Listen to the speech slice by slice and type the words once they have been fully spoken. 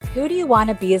Who do you want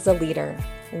to be as a leader?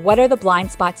 What are the blind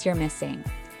spots you're missing?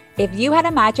 If you had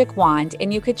a magic wand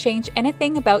and you could change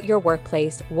anything about your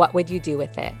workplace, what would you do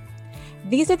with it?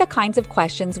 These are the kinds of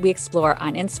questions we explore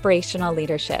on Inspirational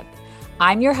Leadership.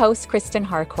 I'm your host, Kristen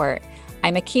Harcourt.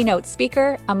 I'm a keynote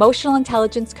speaker, emotional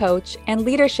intelligence coach, and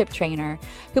leadership trainer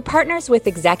who partners with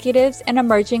executives and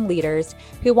emerging leaders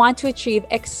who want to achieve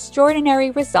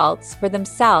extraordinary results for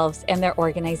themselves and their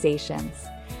organizations.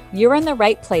 You're in the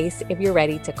right place if you're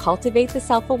ready to cultivate the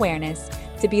self-awareness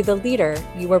to be the leader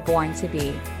you were born to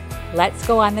be. Let's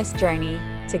go on this journey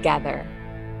together.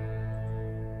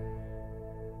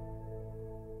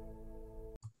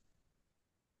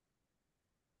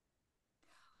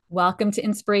 Welcome to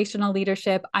Inspirational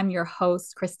Leadership. I'm your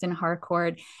host, Kristen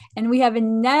Harcourt, and we have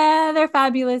another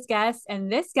fabulous guest, and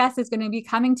this guest is going to be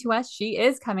coming to us. She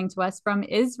is coming to us from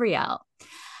Israel.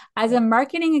 As a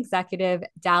marketing executive,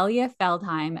 Dalia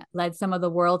Feldheim led some of the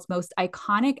world's most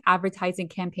iconic advertising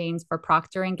campaigns for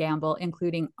Procter & Gamble,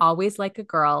 including Always Like a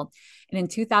Girl. And in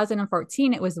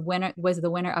 2014, it was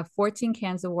the winner of 14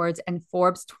 Cannes Awards and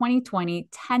Forbes 2020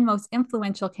 10 most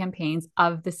influential campaigns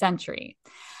of the century.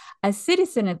 A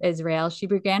citizen of Israel, she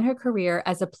began her career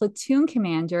as a platoon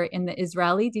commander in the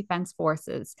Israeli Defense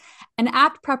Forces, an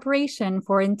apt preparation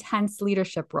for intense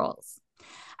leadership roles.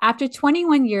 After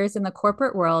 21 years in the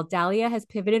corporate world, Dalia has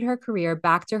pivoted her career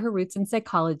back to her roots in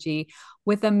psychology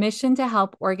with a mission to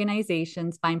help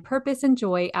organizations find purpose and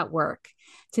joy at work.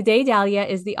 Today, Dalia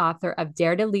is the author of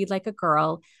Dare to Lead Like a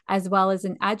Girl, as well as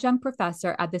an adjunct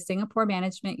professor at the Singapore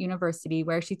Management University,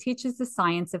 where she teaches the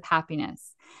science of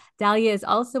happiness. Dalia is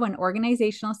also an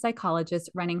organizational psychologist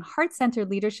running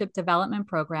heart-centered leadership development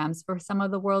programs for some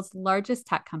of the world's largest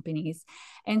tech companies.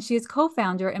 And she is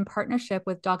co-founder in partnership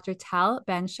with Dr. Tal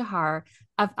Ben-Shahar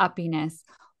of Uppiness.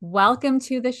 Welcome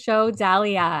to the show,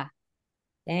 Dalia.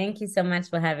 Thank you so much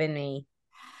for having me.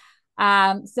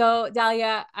 So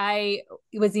Dalia, I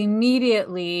was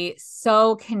immediately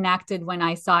so connected when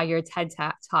I saw your TED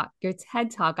Talk. Your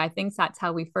TED Talk, I think that's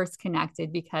how we first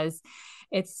connected because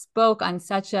it spoke on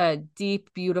such a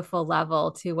deep, beautiful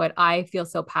level to what I feel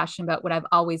so passionate about, what I've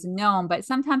always known. But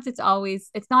sometimes it's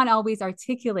not always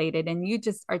articulated, and you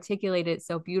just articulated it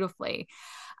so beautifully.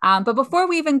 But before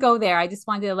we even go there, I just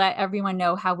wanted to let everyone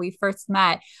know how we first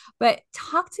met. But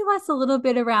talk to us a little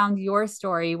bit around your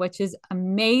story, which is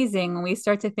amazing when we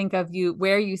start to think of you,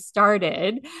 where you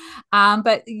started.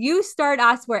 But you start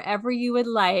us wherever you would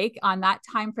like on that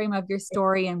time frame of your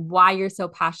story and why you're so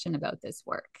passionate about this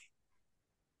work.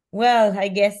 Well, I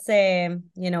guess,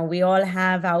 we all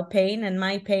have our pain, and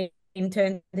my pain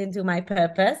turned into my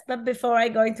purpose. But before I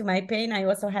go into my pain, I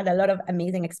also had a lot of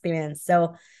amazing experience.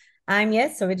 So I'm,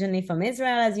 yes, originally from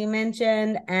Israel, as you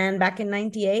mentioned. And back in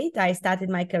 98, I started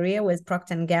my career with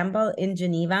Procter & Gamble in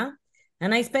Geneva.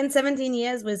 And I spent 17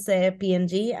 years with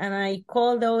P&G, and I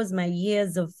call those my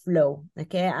years of flow.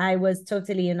 Okay, I was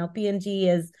totally, P&G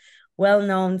is well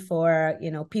known for,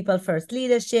 people first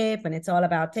leadership, and it's all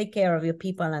about take care of your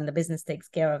people and the business takes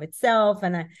care of itself.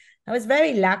 And I was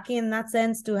very lucky in that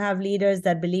sense to have leaders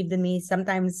that believed in me,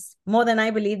 sometimes more than I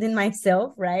believed in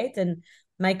myself, right? And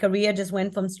my career just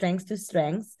went from strength to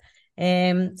strength.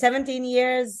 17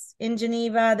 years in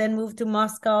Geneva, then moved to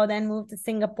Moscow, then moved to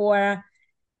Singapore.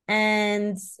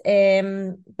 And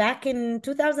back in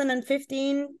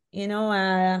 2015,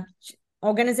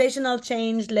 organizational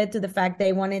change led to the fact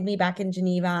they wanted me back in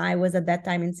Geneva. I was at that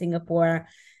time in Singapore,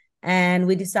 and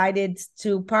we decided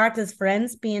to part as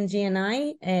friends, P&G and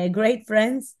I, great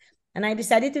friends. And I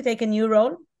decided to take a new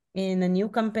role in a new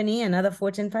company, another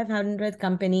Fortune 500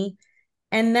 company.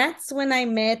 And that's when I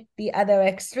met the other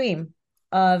extreme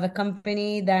of a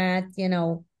company that,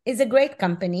 is a great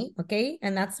company, okay?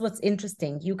 And that's what's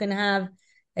interesting. You can have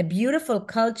a beautiful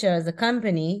culture as a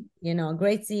company, a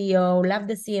great CEO, love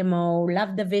the CMO,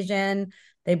 love the vision.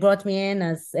 They brought me in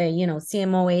as,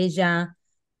 CMO Asia,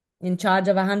 in charge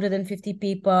of 150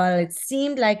 people. It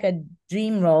seemed like a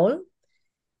dream role.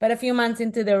 But a few months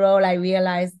into the role, I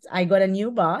realized I got a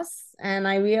new boss, and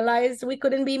I realized we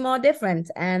couldn't be more different.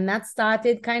 And that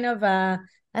started kind of a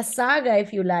saga,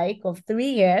 if you like, of 3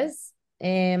 years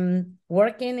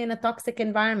working in a toxic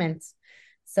environment.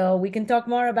 So we can talk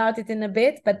more about it in a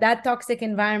bit, but that toxic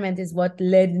environment is what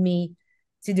led me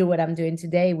to do what I'm doing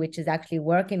today, which is actually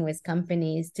working with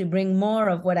companies to bring more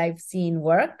of what I've seen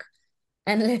work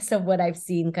and less of what I've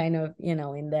seen kind of,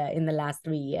 in the last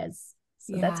 3 years.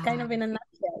 So that's kind Yeah. of in a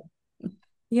nutshell.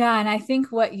 Yeah, and I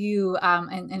think what you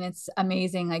and it's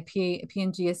amazing. Like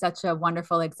P&G is such a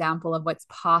wonderful example of what's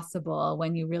possible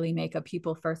when you really make a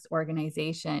people first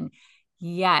organization.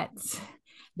 Yet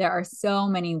there are so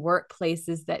many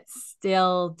workplaces that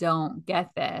still don't get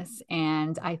this.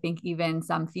 And I think even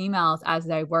some females, as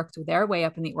they worked their way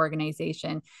up in the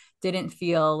organization, didn't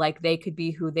feel like they could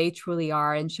be who they truly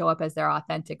are and show up as their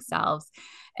authentic selves.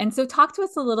 And so, talk to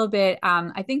us a little bit.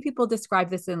 I think people describe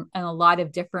this in a lot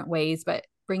of different ways, but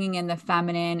bringing in the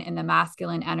feminine and the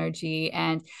masculine energy.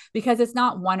 And because it's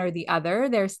not one or the other,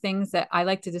 there's things that I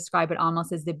like to describe it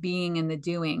almost as the being and the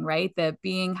doing, right? The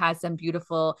being has some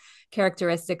beautiful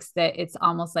characteristics that it's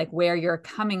almost like where you're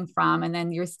coming from. And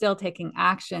then you're still taking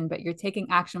action, but you're taking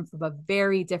action from a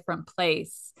very different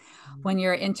place when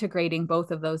you're integrating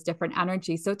both of those different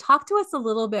energies. So, talk to us a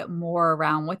little bit more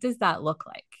around what does that look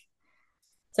like?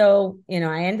 So,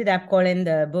 I ended up calling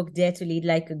the book Dare to Lead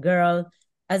Like a Girl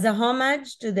as a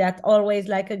homage to that Always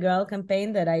Like a Girl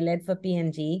campaign that I led for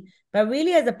P&G, but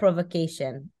really as a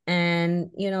provocation. And,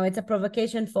 it's a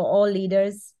provocation for all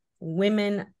leaders,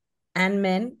 women and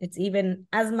men. It's even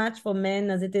as much for men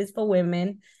as it is for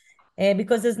women,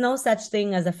 because there's no such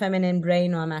thing as a feminine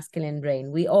brain or a masculine brain.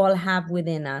 We all have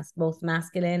within us both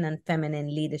masculine and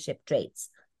feminine leadership traits.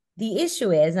 The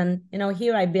issue is, and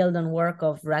here I build on work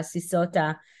of Raj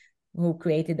Sisodia, who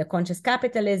created the conscious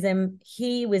capitalism.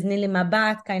 He, with Nilima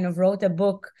Bhatt, kind of wrote a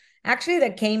book actually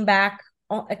that came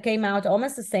out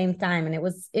almost the same time. And it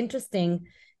was interesting,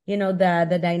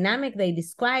 the dynamic they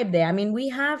described there. I mean, we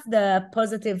have the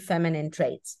positive feminine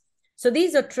traits. So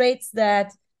these are traits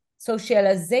that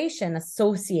socialization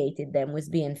associated them with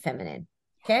being feminine.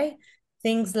 Okay.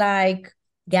 Things like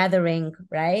gathering,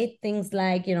 right? Things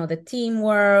like, the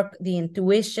teamwork, the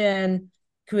intuition,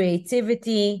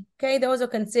 creativity. Okay, those are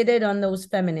considered on those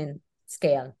feminine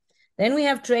scale. Then we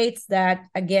have traits that,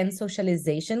 again,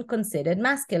 socialization considered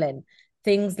masculine.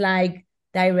 Things like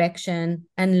direction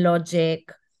and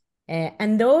logic.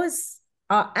 And those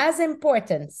are as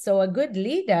important. So a good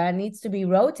leader needs to be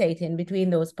rotating between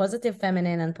those positive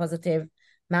feminine and positive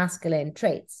masculine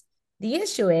traits. The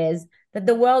issue is that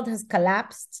the world has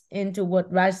collapsed into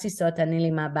what Raj Sisodia and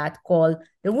Nilima Bhatt call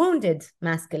the wounded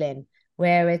masculine,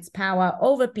 where it's power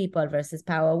over people versus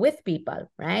power with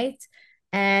people, right?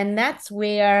 And that's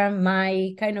where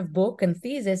my kind of book and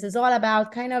thesis is all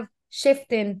about, kind of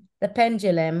shifting the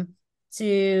pendulum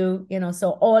to,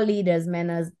 so all leaders, men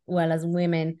as well as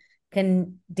women,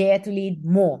 can dare to lead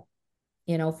more,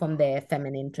 from their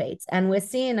feminine traits. And we're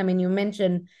seeing, I mean,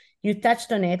 you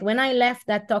touched on it. When I left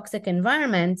that toxic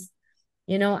environment,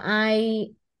 I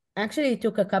actually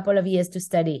took a couple of years to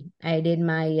study. I did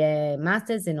my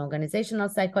master's in organizational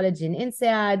psychology in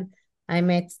INSEAD. I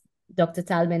met Dr.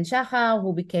 Tal Ben Shahar,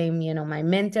 who became, my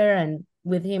mentor. And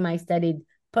with him, I studied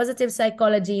positive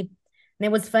psychology. And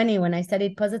it was funny, when I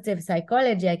studied positive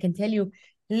psychology, I can tell you,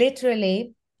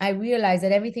 literally, I realized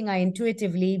that everything I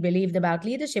intuitively believed about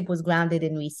leadership was grounded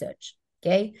in research.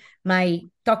 Okay. My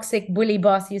toxic bully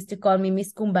boss used to call me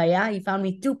Miss Kumbaya. He found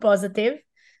me too positive,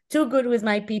 too good with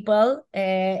my people,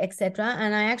 etc.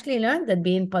 And I actually learned that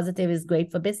being positive is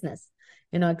great for business,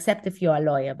 except if you're a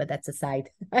lawyer, but that's a side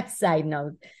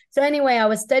note. So anyway, I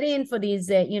was studying for these,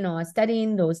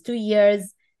 studying those 2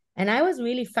 years. And I was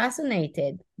really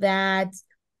fascinated that,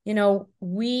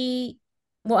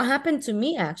 what happened to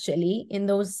me actually in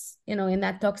those, in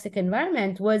that toxic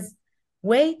environment was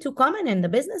way too common in the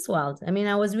business world. I mean,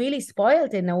 I was really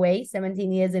spoiled in a way,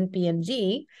 17 years in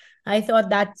P&G. I thought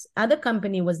that other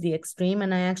company was the extreme,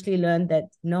 and I actually learned that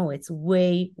no, it's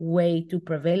way, way too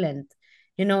prevalent.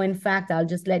 In fact, I'll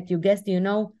just let you guess. Do you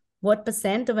know what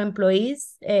 % of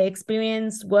employees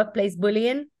experience workplace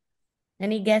bullying?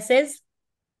 Any guesses?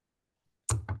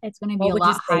 It's going to be a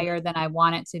lot higher than I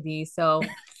want it to be. So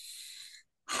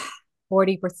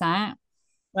 40%.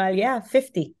 Well, yeah,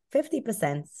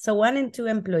 50%. So 1 in 2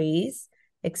 employees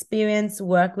experience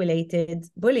work-related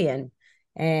bullying.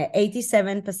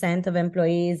 87% of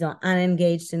employees are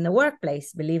unengaged in the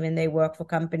workplace, believing they work for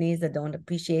companies that don't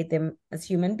appreciate them as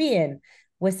human beings.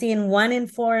 We're seeing 1 in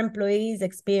 4 employees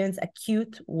experience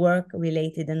acute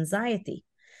work-related anxiety.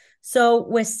 So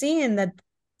we're seeing that,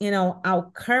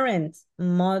 our current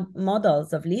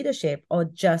models of leadership are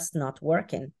just not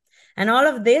working. And all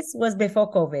of this was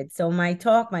before COVID. So my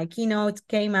keynote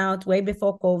came out way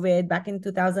before COVID, back in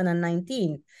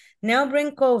 2019. Now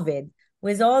bring COVID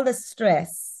with all the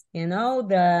stress,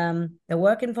 the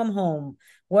working from home,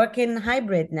 working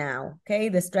hybrid now, okay?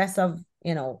 The stress of,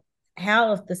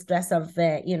 health, the stress of,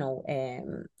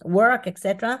 work,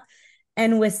 etc.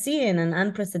 And we're seeing an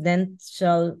unprecedented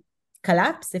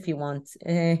collapse, if you want,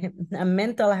 a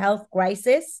mental health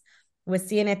crisis. We're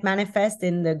seeing it manifest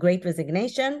in the Great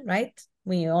Resignation, right?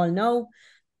 We all know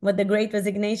what the Great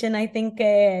Resignation, I think,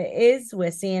 is. We're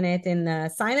seeing it in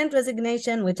silent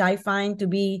resignation, which I find to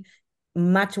be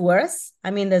much worse.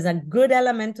 I mean, there's a good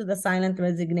element to the silent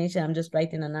resignation. I'm just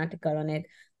writing an article on it.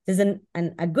 There's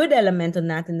a good element on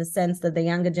that in the sense that the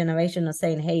younger generation are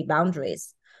saying, hey,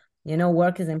 boundaries.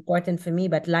 Work is important for me,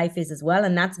 but life is as well.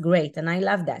 And that's great. And I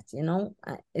love that,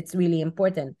 it's really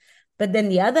important. But then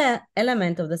the other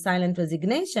element of the silent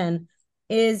resignation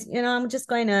is, I'm just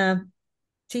going to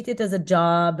treat it as a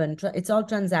job and it's all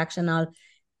transactional.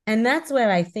 And that's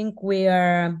where I think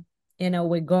we're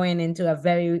going into a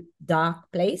very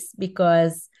dark place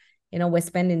because, we're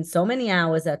spending so many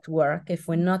hours at work. If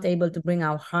we're not able to bring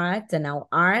our heart and our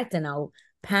art and our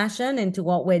passion into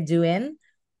what we're doing,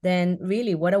 then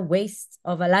really what a waste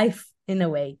of a life in a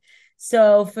way.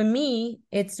 So for me,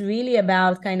 it's really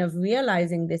about kind of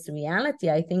realizing this reality.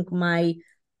 I think my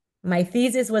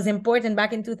thesis was important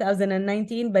back in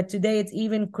 2019, but today it's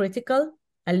even critical.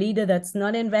 A leader that's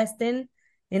not investing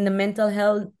in the mental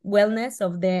health wellness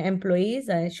of their employees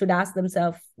should ask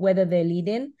themselves whether they're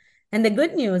leading. And the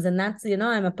good news, and that's,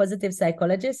 I'm a positive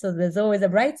psychologist, so there's always a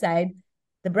bright side.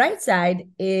 The bright side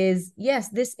is, yes,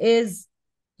 this is,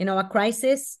 a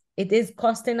crisis. It is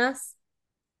costing us.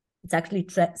 It's actually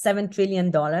 $7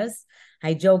 trillion.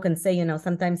 I joke and say,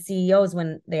 sometimes CEOs,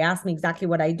 when they ask me exactly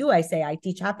what I do, I say, I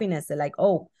teach happiness. They're like,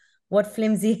 oh, what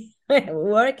flimsy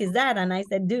work is that? And I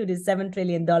said, dude, it's $7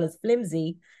 trillion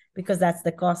flimsy because that's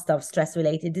the cost of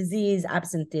stress-related disease,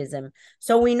 absenteeism.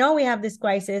 So we know we have this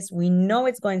crisis. We know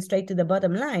it's going straight to the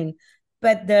bottom line.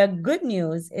 But the good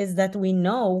news is that we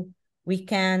know we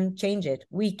can change it.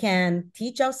 We can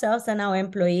teach ourselves and our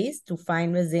employees to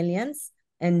find resilience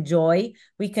and joy.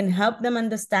 We can help them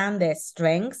understand their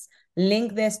strengths,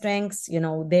 link their strengths,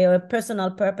 their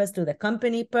personal purpose to the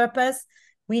company purpose.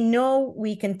 We know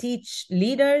we can teach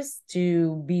leaders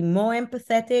to be more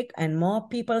empathetic and more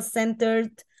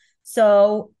people-centered.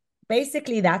 So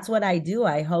basically, that's what I do.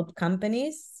 I help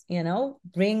companies,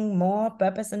 bring more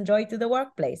purpose and joy to the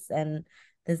workplace. And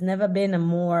there's never been a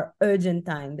more urgent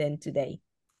time than today.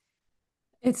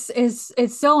 It's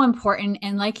so important,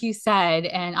 and like you said,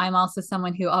 and I'm also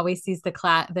someone who always sees the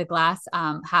glass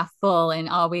half full, and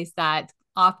always that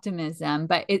optimism.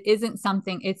 But it isn't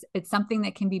something. It's something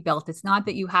that can be built. It's not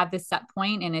that you have this set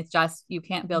point, and it's just you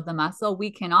can't build the muscle. We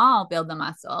can all build the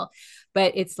muscle,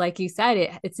 but it's like you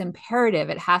said, it's imperative.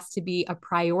 It has to be a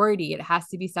priority. It has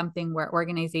to be something where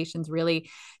organizations really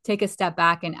take a step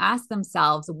back and ask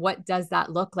themselves, what does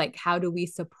that look like? How do we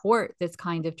support this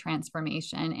kind of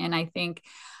transformation? And I think,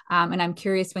 and I'm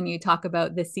curious when you talk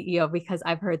about the CEO, because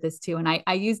I've heard this too. And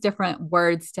I use different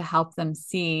words to help them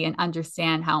see and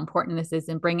understand how important this is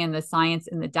and bring in the science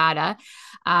and the data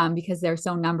because they're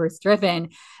so numbers driven.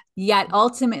 Yet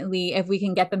ultimately, if we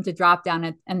can get them to drop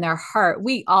down in their heart,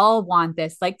 we all want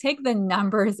this. Like, take the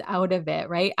numbers out of it,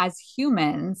 right? As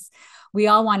humans, we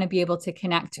all want to be able to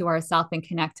connect to ourselves and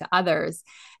connect to others.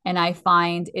 And I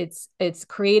find it's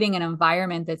creating an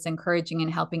environment that's encouraging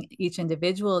and helping each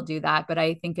individual do that. But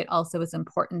I think it also is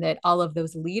important that all of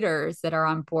those leaders that are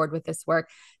on board with this work,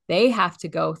 they have to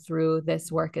go through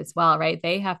this work as well, right?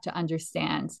 They have to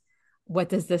understand, what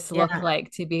does this look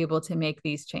like to be able to make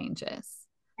these changes.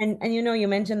 And you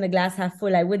mentioned the glass half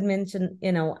full. I would mention,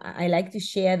 I like to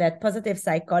share that positive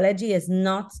psychology is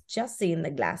not just seeing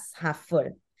the glass half full,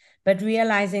 but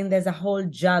realizing there's a whole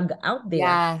jug out there,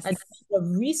 yes,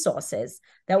 of resources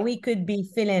that we could be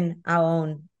filling our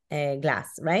own glass,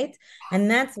 right?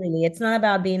 And that's really, it's not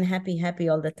about being happy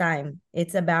all the time.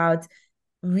 It's about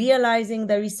realizing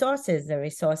the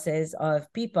resources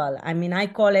of people. I mean, I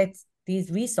call it these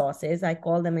resources. I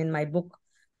call them in my book,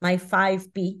 my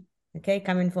 5P. Okay,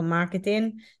 coming from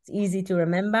marketing, it's easy to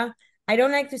remember. I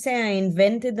don't like to say I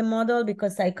invented the model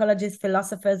because psychologists,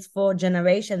 philosophers for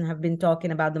generations have been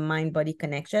talking about the mind-body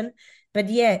connection. But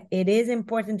yeah, it is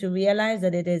important to realize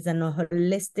that it is a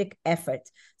holistic effort.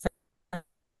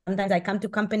 Sometimes I come to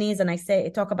companies and I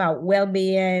talk about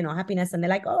well-being or happiness, and they're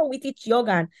like, oh, we teach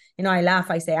yoga. And, I laugh.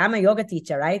 I say, I'm a yoga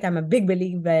teacher, right? I'm a big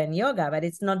believer in yoga, but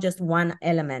it's not just one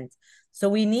element. So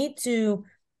we need to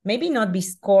maybe not be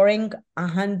scoring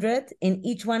 100 in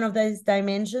each one of those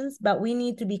dimensions, but we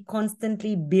need to be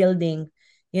constantly building,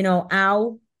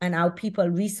 our people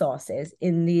resources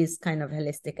in these kind of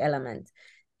holistic elements.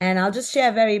 And I'll just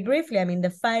share very briefly. I mean, the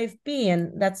 5P,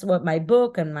 and that's what my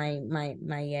book and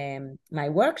my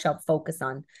workshop focus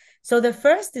on. So the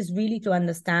first is really to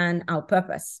understand our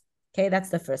purpose. Okay, that's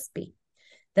the first P.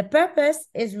 The purpose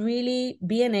is really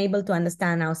being able to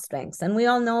understand our strengths. And we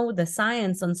all know the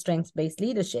science on strengths-based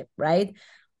leadership, right?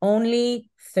 Only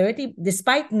 30,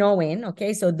 despite knowing,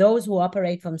 okay, so those who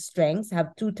operate from strengths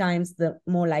have 2 times the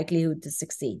more likelihood to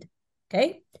succeed,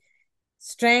 okay?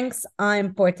 Strengths are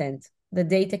important. the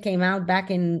data came out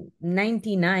back in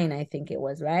 99, I think it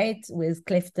was, right? With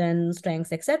Clifton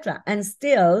Strengths, etc. And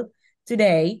still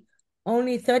today,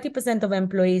 only 30% of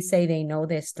employees say they know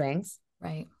their strengths.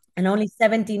 Right. And only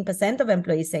 17% of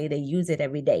employees say they use it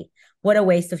every day. What a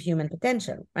waste of human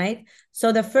potential, right?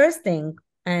 So the first thing,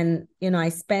 and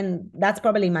that's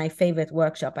probably my favorite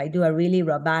workshop. I do a really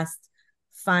robust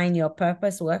Find Your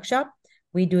Purpose workshop.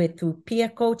 We do it through peer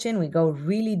coaching. We go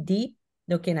really deep,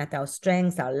 looking at our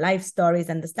strengths, our life stories,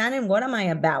 understanding what am I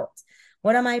about?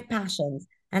 What are my passions?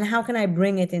 And how can I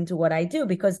bring it into what I do?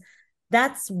 Because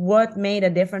that's what made a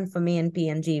difference for me in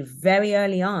P&G very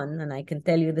early on. And I can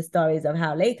tell you the stories of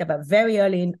how later, but very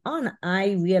early on,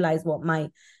 I realized what my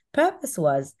purpose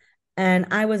was. And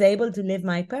I was able to live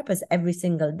my purpose every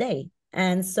single day.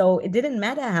 And so it didn't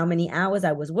matter how many hours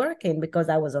I was working because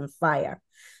I was on fire.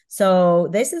 So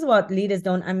this is what leaders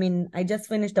don't. I mean, I just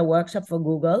finished a workshop for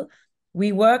Google.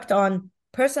 We worked on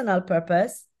personal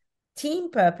purpose,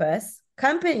 team purpose,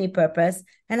 company purpose,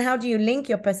 and how do you link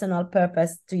your personal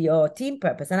purpose to your team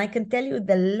purpose. And I can tell you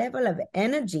the level of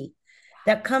energy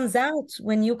that comes out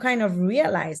when you kind of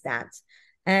realize that.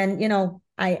 And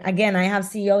I have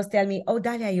CEOs tell me, oh,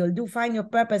 Dalia, you'll do Find Your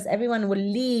Purpose, everyone will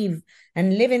leave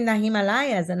and live in the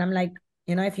Himalayas. And I'm like,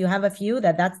 if you have a few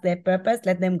that's their purpose,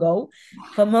 let them go.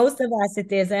 For most of us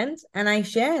it isn't. And I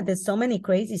share, there's so many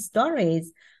crazy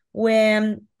stories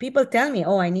where people tell me,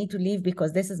 oh, I need to leave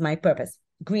because this is my purpose,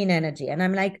 green energy. And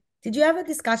I'm like, did you have a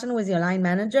discussion with your line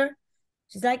manager?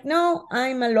 She's like, no,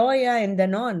 I'm a lawyer in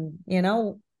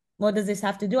Danone. What does this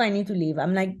have to do? I need to leave.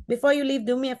 I'm like, before you leave,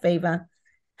 do me a favor.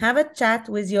 Have a chat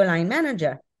with your line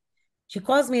manager. She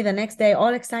calls me the next day,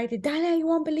 all excited. Dalia, you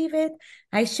won't believe it.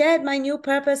 I shared my new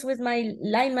purpose with my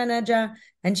line manager,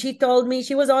 and she told me,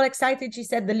 she was all excited. She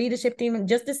said the leadership team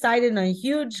just decided on a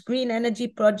huge green energy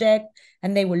project,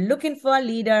 and they were looking for a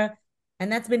leader. And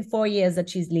that's been 4 years that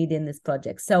she's leading this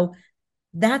project. So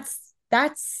that's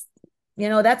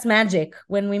magic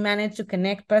when we manage to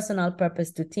connect personal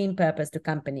purpose to team purpose to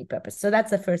company purpose. So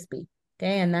that's the first P.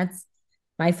 Okay. And that's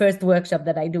my first workshop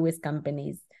that I do with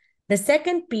companies. The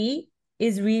second P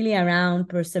is really around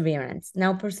perseverance.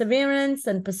 Now, perseverance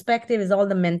and perspective is all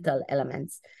the mental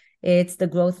elements. It's the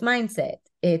growth mindset.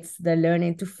 It's the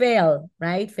learning to fail,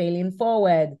 right? Failing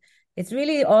forward. It's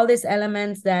really all these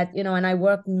elements that, and I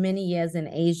worked many years in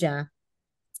Asia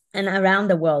and around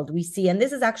the world we see, and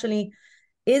this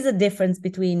is a difference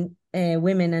between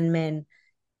women and men.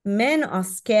 Men are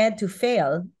scared to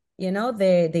fail. They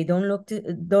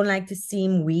don't like to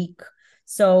seem weak.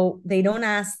 So they don't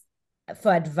ask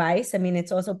for advice. I mean,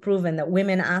 it's also proven that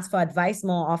women ask for advice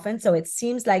more often. So it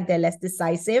seems like they're less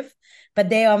decisive, but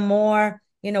they are more,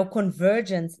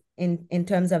 convergent in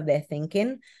terms of their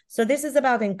thinking. So this is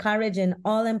about encouraging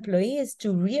all employees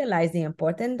to realize the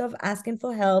importance of asking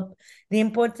for help, the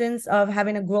importance of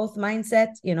having a growth mindset.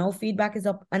 Feedback is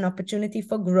an opportunity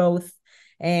for growth.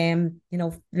 Learn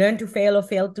to fail or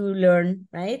fail to learn,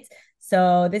 right?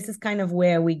 So this is kind of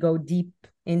where we go deep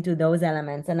into those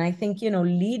elements. And I think,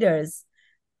 leaders,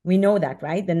 we know that,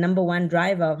 right? The number one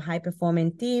driver of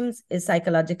high-performing teams is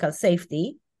psychological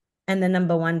safety. And the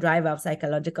number one driver of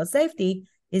psychological safety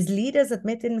is leaders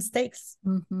admitting mistakes.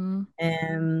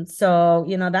 Mm-hmm. So,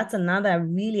 that's another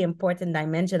really important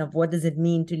dimension of what does it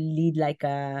mean to lead like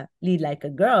a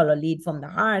girl or lead from the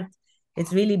heart.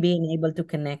 It's really being able to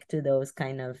connect to those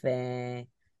kind of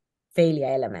failure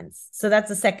elements. So that's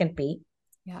the second P.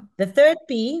 Yeah. The third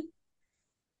P,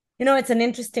 it's an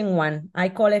interesting one. I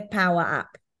call it power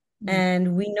up.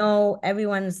 And we know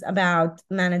everyone's about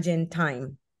managing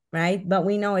time, right? But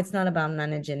we know it's not about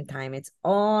managing time. It's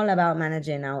all about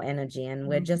managing our energy. And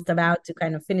we're just about to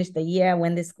kind of finish the year.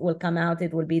 When this will come out,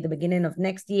 it will be the beginning of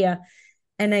next year.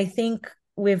 And I think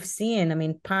we've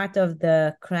seen, part of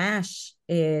the crash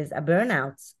is a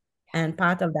burnout. And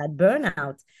part of that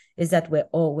burnout is that we're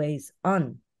always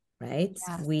on, right?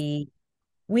 Yes.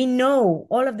 We know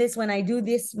all of this. When I do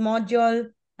this module,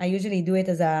 I usually do it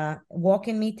as a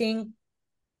walk-in meeting.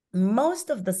 Most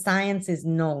of the science is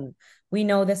known. We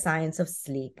know the science of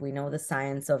sleep. We know the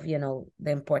science of, the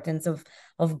importance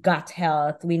of gut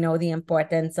health. We know the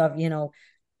importance of,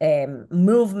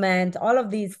 movement. All of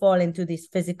these fall into this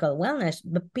physical wellness,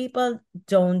 but people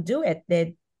don't do it.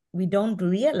 We don't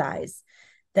realize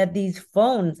that these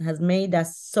phones has made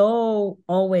us so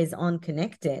always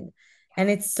unconnected. And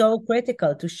it's so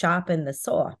critical to sharpen the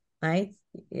saw, right?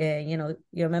 You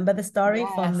remember the story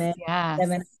from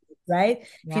Seven, right? Yes.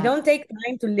 If you don't take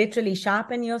time to literally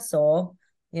sharpen your saw,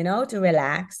 to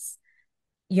relax,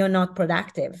 you're not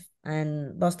productive.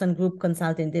 And Boston Group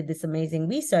Consulting did this amazing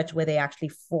research where they actually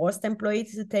forced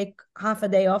employees to take half a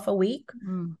day off a week.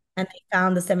 and they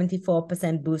found a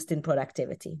 74% boost in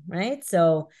productivity, right?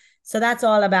 So that's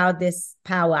all about this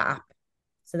power up.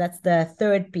 So that's the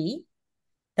third P.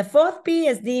 The fourth P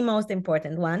is the most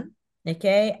important one,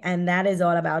 okay? And that is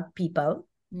all about people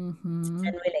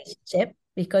and relationship,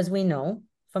 because we know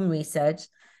from research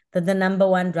that the number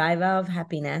one driver of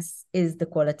happiness is the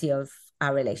quality of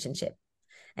our relationship.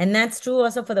 And that's true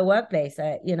also for the workplace.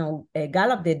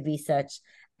 Gallup did research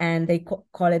and they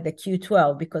call it the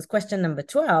Q12, because question number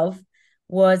 12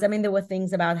 was, there were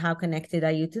things about how connected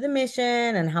are you to the mission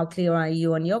and how clear are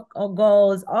you on your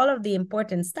goals, all of the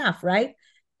important stuff, right?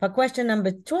 But question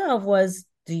number 12 was,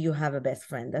 do you have a best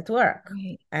friend at work?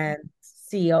 Right. And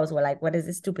CEOs were like, what is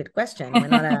this stupid question? We're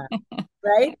not a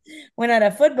right? We're not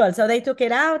a football. So they took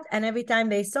it out, and every time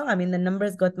they saw, the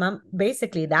numbers got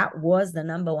basically that was the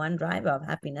number one driver of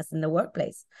happiness in the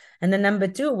workplace. And the number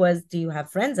two was, do you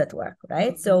have friends at work,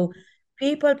 right? So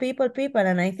people.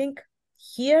 And I think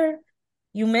here,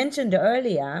 you mentioned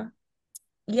earlier,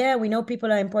 yeah, we know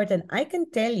people are important. I can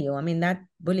tell you, that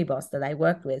bully boss that I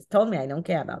worked with told me I don't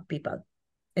care about people.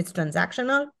 It's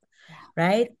transactional,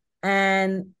 right?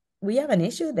 And we have an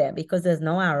issue there because there's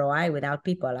no ROI without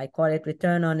people. I call it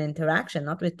return on interaction,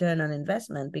 not return on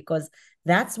investment, because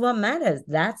that's what matters.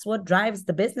 That's what drives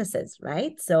the businesses,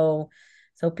 right? So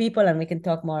people, and we can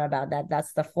talk more about that.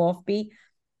 That's the fourth P.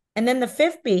 And then the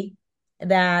fifth P,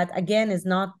 that again is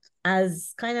not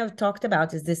as kind of talked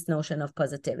about, is this notion of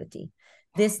positivity.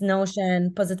 This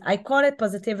notion, I call it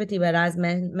positivity, but as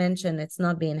mentioned, it's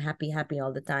not being happy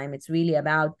all the time. It's really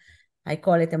about, I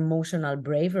call it emotional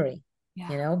bravery,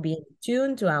 being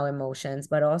tuned to our emotions,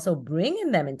 but also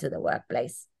bringing them into the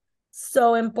workplace.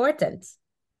 So important,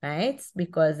 right?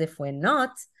 Because if we're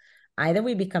not, either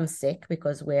we become sick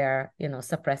because we're,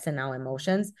 suppressing our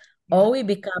emotions, or we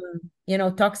become,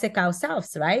 toxic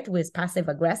ourselves, right? With passive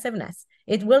aggressiveness.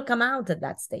 It will come out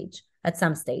at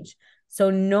some stage. So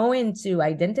knowing to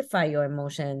identify your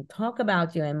emotion, talk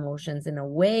about your emotions in a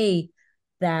way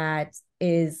that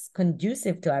is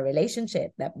conducive to our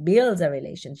relationship, that builds a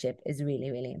relationship, is really,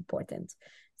 really important.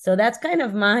 So that's kind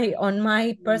of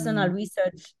my personal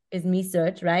research is me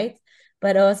search, right?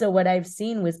 But also what I've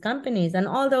seen with companies, and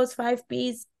all those 5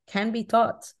 Ps can be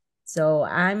taught. So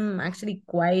I'm actually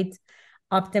quite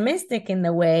optimistic in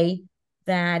the way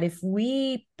that if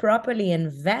we properly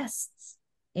invest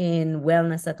in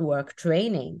wellness at work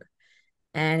training,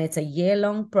 and it's a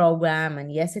year-long program,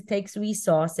 and yes, it takes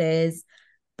resources,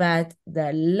 but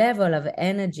the level of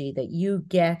energy that you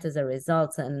get as a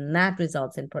result, and that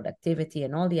results in productivity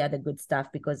and all the other good stuff,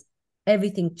 because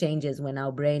everything changes when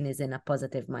our brain is in a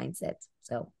positive mindset.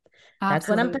 So that's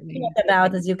what I'm passionate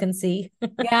about, as you can see.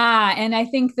 Yeah. And I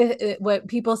think that what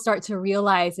people start to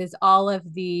realize is all of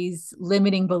these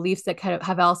limiting beliefs that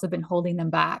have also been holding them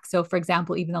back. So, for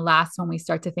example, even the last one, we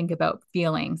start to think about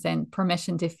feelings and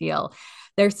permission to feel.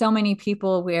 There's so many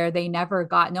people where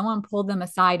no one pulled them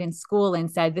aside in school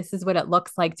and said, this is what it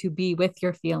looks like to be with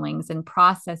your feelings and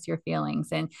process your feelings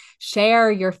and share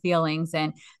your feelings.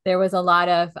 And there was a lot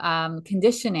of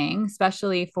conditioning,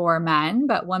 especially for men,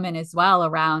 but women as well,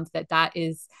 around that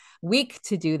is weak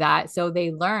to do that. So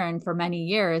they learn for many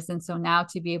years. And so now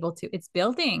to be able to, it's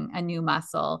building a new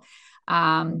muscle.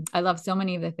 I love so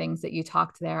many of the things that you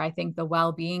talked there. I think the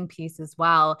well-being piece as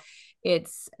well.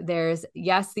 There's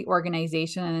the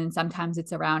organization, and then sometimes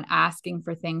it's around asking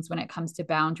for things when it comes to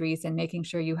boundaries and making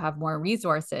sure you have more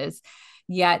resources.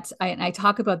 Yet, I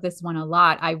talk about this one a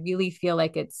lot. I really feel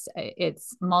like it's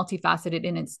multifaceted,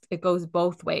 and it goes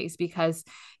both ways, because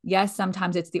yes,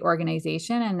 sometimes it's the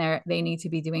organization and they need to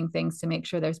be doing things to make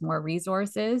sure there's more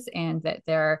resources and that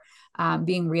they're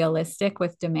being realistic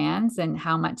with demands and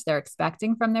how much they're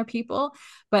expecting from their people.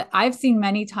 But I've seen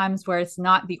many times where it's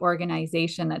not the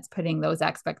organization that's putting those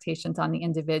expectations on the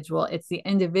individual. It's the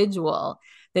individual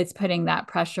that's putting that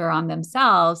pressure on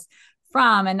themselves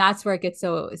and that's where it gets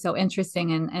so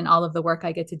interesting. And all of the work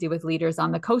I get to do with leaders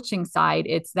on the coaching side,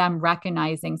 it's them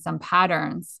recognizing some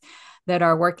patterns that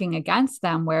are working against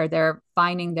them, where they're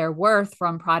finding their worth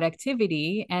from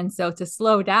productivity. And so to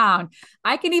slow down,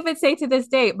 I can even say to this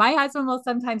day, my husband will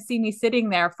sometimes see me sitting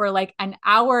there for like an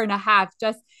hour and a half.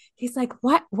 He's like,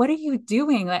 what are you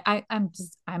doing? Like, I'm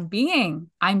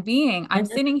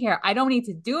sitting here. I don't need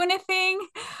to do anything.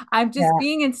 I'm just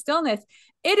being in stillness.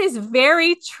 It is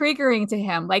very triggering to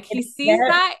him. Like, he sees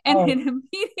that and then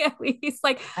immediately he's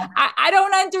like, I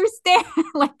don't understand.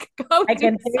 Like, I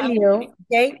can tell you,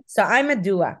 okay? So I'm a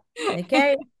doer,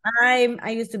 okay?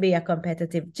 I used to be a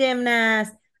competitive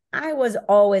gymnast. I was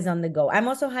always on the go. I'm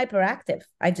also hyperactive.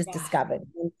 I just discovered.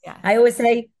 I always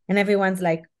say, and everyone's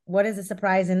like, what is the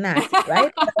surprise in that,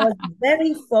 right? I was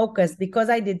very focused because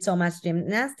I did so much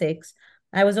gymnastics.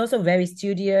 I was also very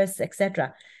studious,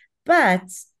 etc. But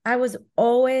I was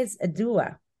always a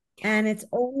doer. And it's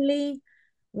only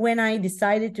when I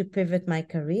decided to pivot my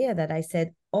career that I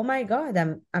said, "Oh my God,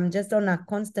 I'm just on a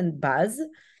constant buzz.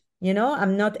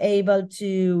 I'm not able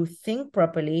to think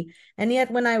properly." And yet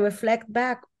when I reflect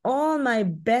back, all my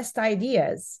best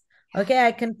ideas, okay,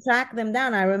 I can track them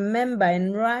down. I remember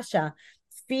in Russia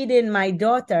feeding my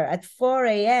daughter at 4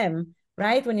 a.m.,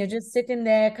 right? When you're just sitting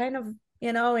there kind of,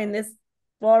 in this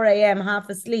 4 a.m. half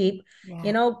asleep, Yeah.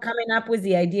 coming up with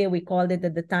the idea, we called it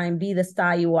at the time, Be the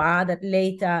Star You Are, that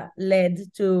later led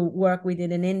to work we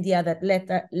did in India, that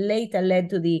later led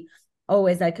to the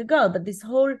Always Like a Girl. But this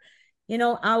whole,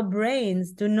 our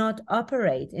brains do not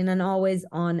operate in an always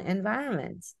on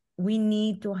environment. We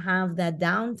need to have that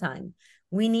downtime.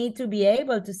 We need to be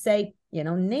able to say,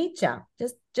 nature,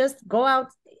 just go out.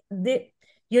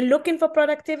 You're looking for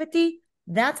productivity.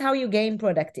 That's how you gain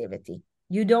productivity.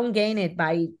 You don't gain it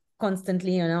by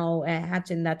constantly,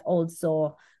 hatching that old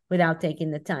saw without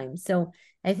taking the time. So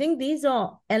I think these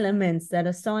are elements that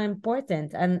are so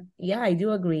important. And yeah, I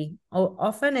do agree.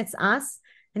 Often it's us.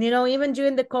 And, even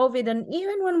during the COVID and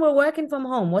even when we're working from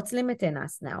home, what's limiting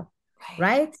us now?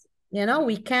 Right?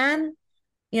 We can,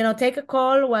 take a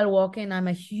call while walking. I'm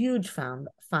a huge fan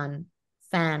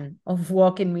of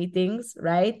walking meetings,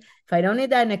 right? If I don't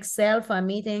need an Excel for a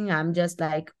meeting, I'm just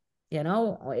like,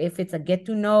 if it's a get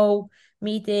to know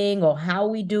meeting or how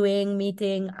we doing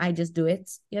meeting, I just do it,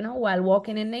 while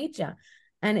walking in nature.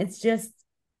 And it's just,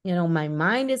 my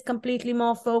mind is completely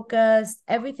more focused.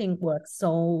 Everything works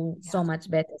so much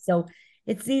better. So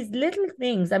it's these little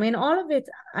things. I mean, all of it,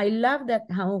 I love that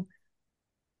how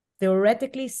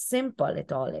theoretically simple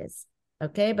it all is.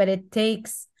 Okay. But it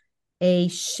takes a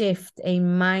shift, a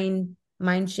mind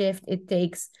shift. It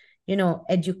takes,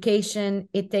 education.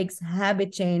 It takes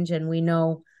habit change. And we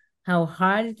know how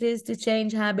hard it is to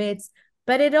change habits,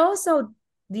 but it also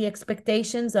the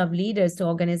expectations of leaders to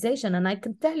organization. And I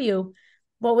can tell you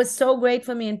what was so great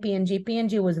for me in P&G.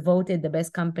 P&G was voted the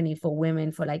best company for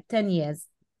women for like 10 years.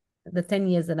 The 10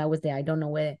 years that I was there, I don't know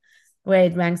where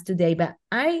it ranks today, but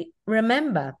I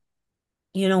remember,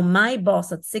 my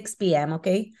boss at 6 p.m.,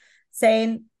 okay,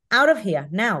 saying, "Out of here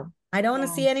now. I don't want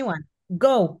to see anyone.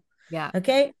 Go." Yeah.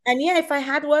 Okay. And yeah, if I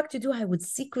had work to do, I would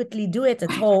secretly do it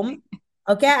at home.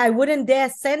 Okay. I wouldn't dare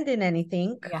send in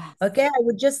anything. Yes. Okay. I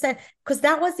would just send, because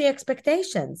that was the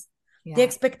expectations. The Yeah.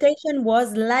 expectation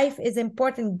was life is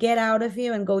important. Get out of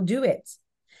here and go do it.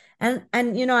 And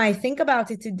I think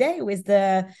about it today with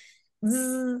the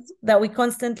that we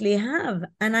constantly have.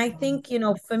 And I think,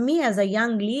 for me as a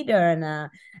young leader and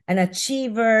an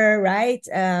achiever, right?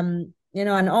 And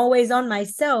always on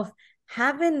myself,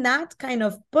 having that kind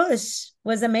of push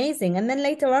was amazing. And then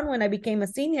later on, when I became a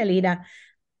senior leader,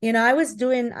 I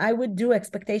would do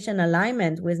expectation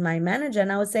alignment with my manager,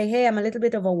 and I would say, "Hey, I'm a little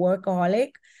bit of a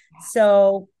workaholic,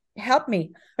 so help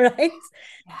me." Right?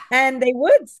 Yeah. And they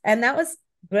would, and that was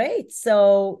great.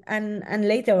 So, and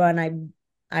later on,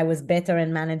 I was better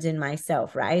in managing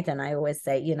myself, right? And I always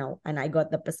say, and I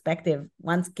got the perspective.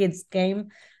 Once kids came,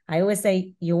 I always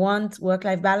say, "You want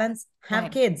work-life balance? Have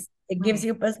Right. kids. It gives Right.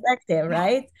 you perspective, Yeah.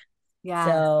 right?" Yeah.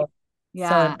 So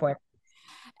Yeah. important.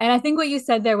 And I think what you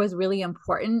said there was really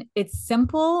important. It's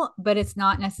simple, but it's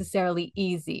not necessarily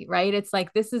easy, right? It's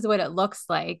like, this is what it looks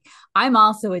like. I'm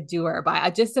also a doer,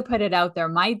 but just to put it out there,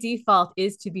 my default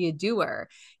is to be a doer.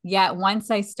 Yet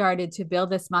once I started to build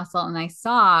this muscle and I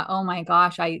saw, oh my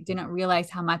gosh, I didn't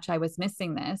realize how much I was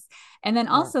missing this. And then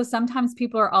Yeah. also sometimes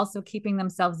people are also keeping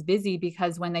themselves busy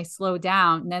because when they slow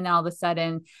down, then all of a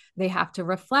sudden they have to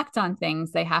reflect on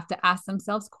things. They have to ask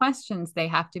themselves questions. They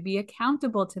have to be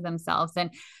accountable to themselves. And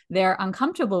they're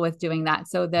uncomfortable with doing that.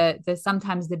 So the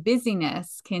sometimes the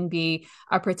busyness can be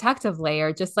a protective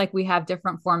layer, just like we have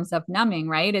different forms of numbing,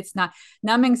 right? It's not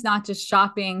numbing's not just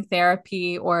shopping,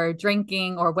 therapy, or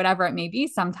drinking or whatever it may be.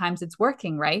 Sometimes it's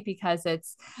working, right? Because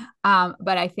it's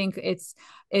but I think it's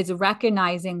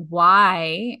recognizing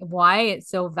why it's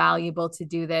so valuable to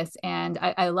do this. And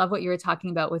I love what you were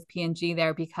talking about with P&G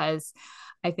there, because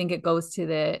I think it goes to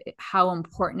the how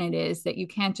important it is that you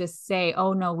can't just say,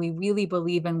 "Oh no, we really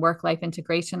believe in work-life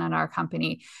integration in our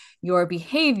company." Your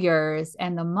behaviors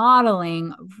and the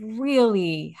modeling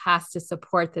really has to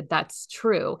support that that's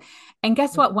true. And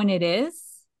guess what? When it is,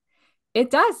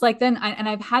 it does. Like then, and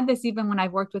I've had this even when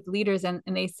I've worked with leaders, and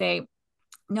they say,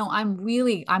 "No, I'm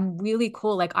really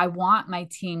cool. Like I want my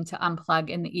team to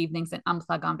unplug in the evenings and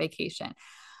unplug on vacation."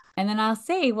 And then I'll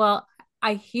say, "Well,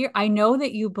 I know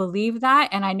that you believe that,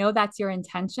 and I know that's your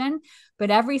intention, but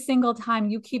every single time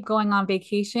you keep going on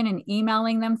vacation and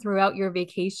emailing them throughout your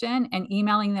vacation and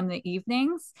emailing them the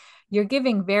evenings, you're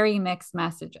giving very mixed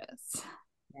messages.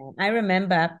 I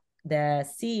remember the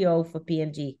CEO for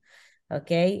P&G,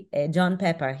 okay, John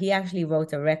Pepper. He actually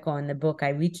wrote a record on the book. I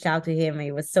reached out to him.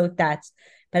 He was so touched.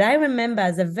 But I remember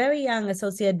as a very young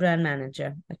associate brand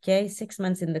manager, okay, 6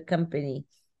 months in the company,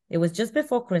 it was just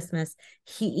before Christmas.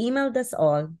 He emailed us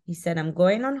all. He said, I'm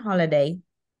going on holiday,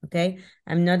 okay?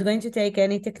 I'm not going to take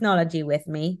any technology with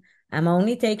me. I'm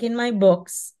only taking my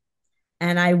books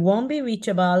and I won't be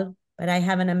reachable, but I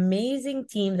have an amazing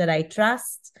team that I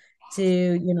trust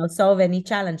to, solve any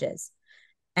challenges.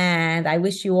 And I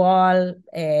wish you all.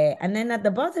 And then at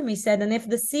the bottom, he said, and if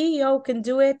the CEO can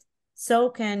do it, so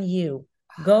can you.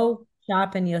 Go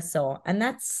sharpen your saw. And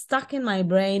that's stuck in my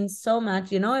brain so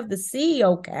much. If the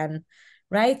CEO can,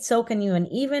 right, so can you. And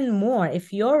even more,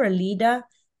 if you're a leader,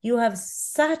 you have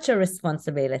such a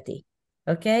responsibility.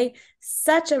 Okay,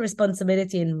 such a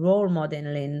responsibility in role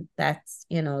modeling that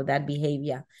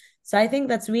behavior. So I think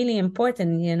that's really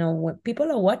important.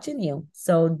 People are watching you.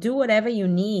 So do whatever you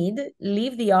need.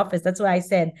 Leave the office. That's why I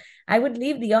said I would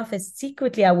leave the office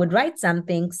secretly. I would write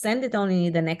something, send it only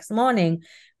the next morning,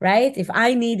 right? If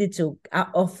I needed to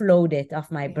offload it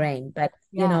off my brain. But,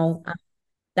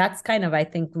 that's kind of, I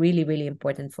think, really, really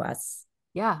important for us.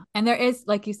 Yeah. And there is,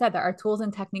 like you said, there are tools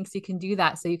and techniques you can do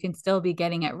that. So you can still be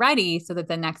getting it ready so that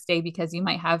the next day, because you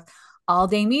might have all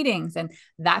day meetings, and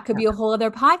that could be a whole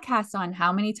other podcast on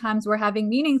how many times we're having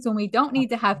meetings when we don't need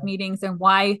to have meetings, and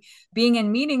why being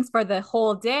in meetings for the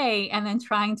whole day and then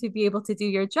trying to be able to do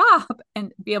your job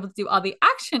and be able to do all the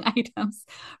action items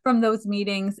from those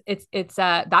meetings. It's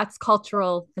that's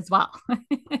cultural as well.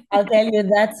 I'll tell you,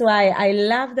 that's why I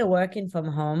love the working from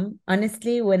home.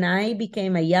 Honestly, when I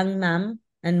became a young mom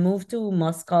and moved to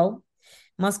Moscow,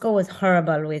 Moscow was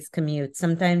horrible with commute.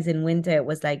 Sometimes in winter, it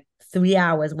was like 3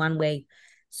 hours one way.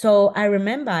 So I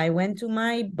remember I went to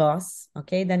my boss,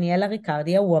 okay, Daniela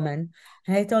Riccardi, a woman,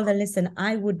 and I told her, listen,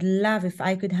 I would love if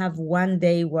I could have one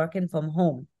day working from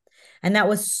home. And that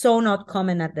was so not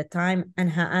common at the time.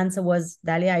 And her answer was,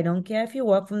 Dalia, I don't care if you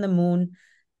work from the moon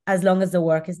as long as the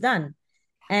work is done.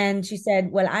 And she said,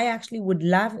 well, I actually would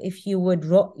love if you would,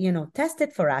 test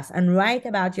it for us and write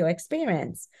about your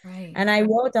experience. Right. And I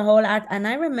wrote a whole art. And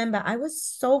I remember I was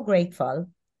so grateful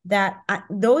that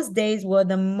those days were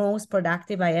the most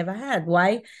productive I ever had.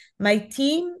 Why? My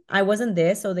team, I wasn't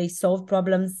there, so they solved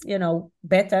problems,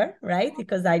 better, right?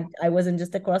 Because I wasn't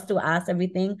just across to ask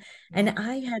everything. And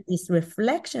I had this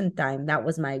reflection time. That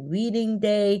was my reading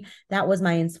day. That was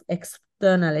my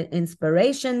external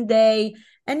inspiration day.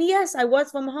 And yes, I was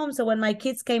from home. So when my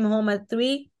kids came home at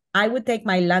 3, I would take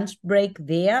my lunch break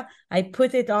there. I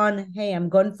put it on, hey, I'm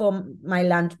going for my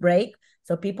lunch break.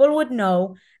 So people would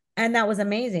know. And that was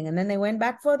amazing. And then they went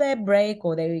back for their break,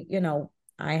 or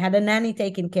I had a nanny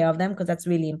taking care of them, because that's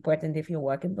really important if you're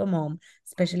working from home,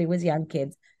 especially with young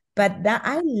kids. But that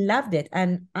I loved it.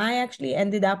 And I actually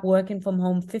ended up working from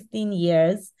home 15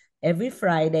 years every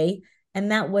Friday.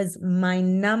 And that was my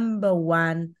number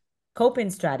one coping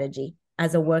strategy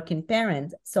as a working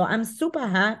parent. So I'm super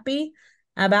happy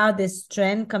about this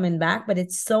trend coming back, but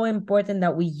it's so important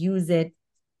that we use it,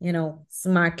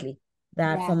 smartly.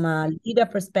 That from a leader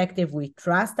perspective, we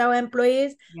trust our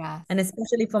employees. Yes. And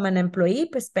especially from an employee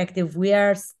perspective,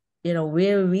 we're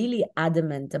really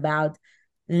adamant about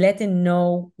letting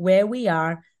know where we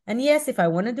are. And yes, if I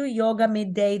want to do yoga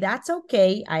midday, that's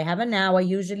okay. I have an hour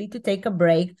usually to take a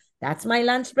break. That's my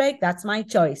lunch break. That's my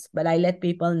choice. But I let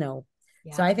people know.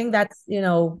 Yeah. So I think that's,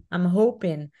 I'm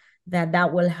hoping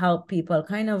that will help people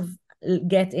kind of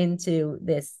get into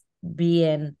this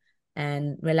being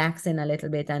and relaxing a little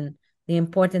bit, and the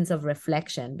importance of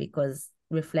reflection, because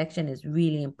reflection is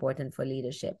really important for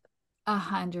leadership.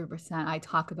 100%. I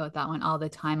talk about that one all the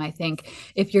time. I think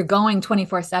if you're going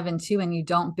 24/7 too, and you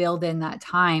don't build in that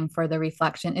time for the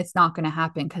reflection, it's not going to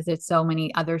happen, because there's so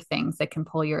many other things that can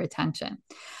pull your attention.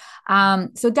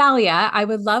 So Dalia, I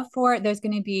would love there's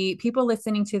going to be people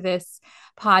listening to this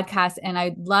podcast, and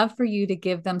I'd love for you to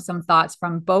give them some thoughts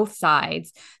from both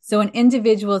sides. So an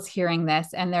individual is hearing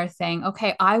this and they're saying,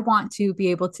 okay, I want to be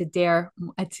able to dare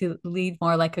to lead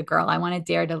more like a girl. I want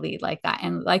to dare to lead like that.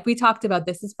 And like we talked about,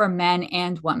 this is for men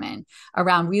and women,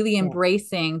 around really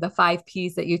embracing the 5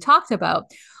 Ps that you talked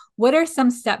about. What are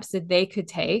some steps that they could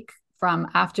take from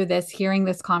after this, hearing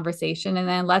this conversation? And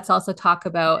then let's also talk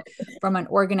about, from an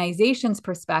organization's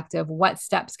perspective, what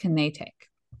steps can they take?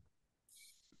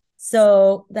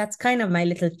 So that's kind of my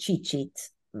little cheat sheet.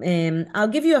 I'll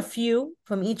give you a few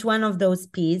from each one of those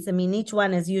P's. I mean, each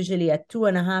one is usually a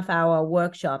 2.5 hour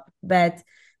workshop, but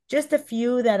just a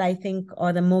few that I think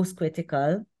are the most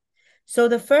critical. So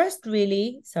the first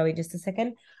really, sorry, just a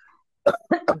second.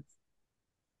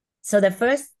 So the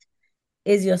first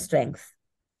is your strength.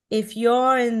 If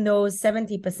you're in those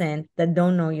 70% that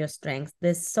don't know your strengths,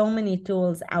 there's so many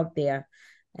tools out there.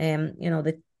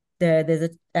 There's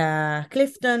a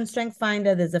Clifton Strength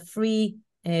Finder, there's a free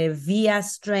VIA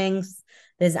Strengths,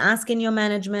 there's asking your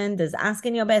management, there's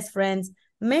asking your best friends.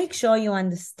 Make sure you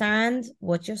understand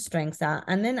what your strengths are,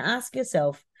 and then ask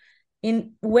yourself,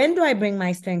 when do I bring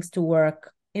my strengths to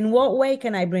work? In what way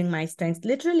can I bring my strengths?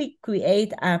 Literally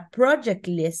create a project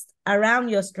list around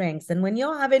your strengths. And when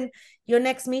you're having your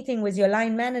next meeting with your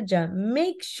line manager,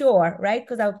 make sure, right?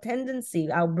 Because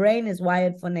our brain is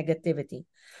wired for negativity.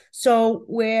 So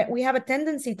we have a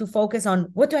tendency to focus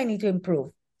on, what do I need to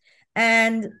improve?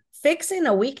 And fixing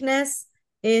a weakness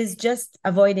is just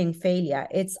avoiding failure.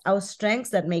 It's our strengths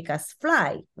that make us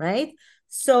fly, right?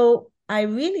 So I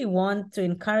really want to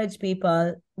encourage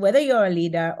people, whether you're a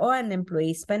leader or an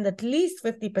employee, spend at least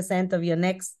 50% of your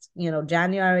next,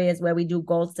 January is where we do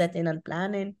goal setting and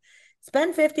planning.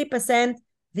 Spend 50%.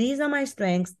 These are my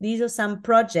strengths. These are some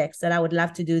projects that I would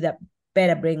love to do that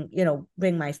better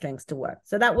bring my strengths to work.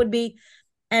 So that would be,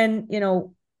 and,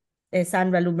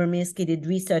 Sandra Lubermirsky did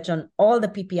research on all the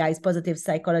PPIs, positive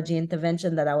psychology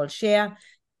intervention, that I will share.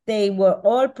 They were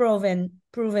all proven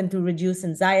to reduce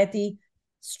anxiety.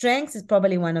 Strengths is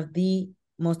probably one of the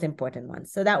most important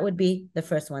ones. So that would be the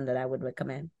first one that I would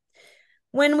recommend.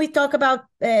 When we talk about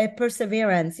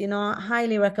perseverance, I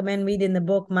highly recommend reading the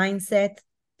book Mindset,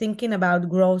 thinking about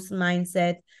growth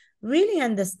mindset, really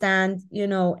understand,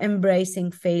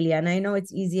 embracing failure. And I know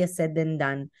it's easier said than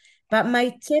done. But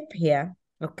my tip here,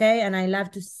 okay, and I love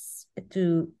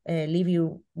to leave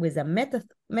you with a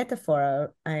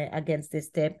metaphor against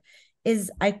this tip, is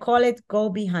I call it go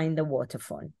behind the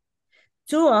waterfall.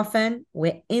 Too often,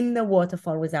 we're in the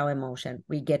waterfall with our emotion.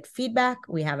 We get feedback.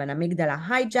 We have an amygdala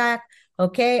hijack,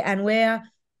 okay? And we're,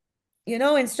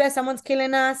 in stress, someone's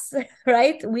killing us,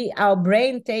 right? Our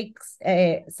brain takes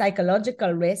a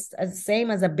psychological risk as the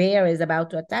same as a bear is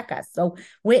about to attack us. So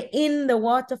we're in the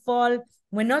waterfall.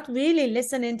 We're not really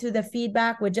listening to the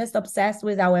feedback. We're just obsessed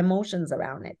with our emotions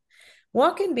around it.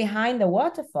 Walking behind the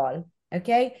waterfall,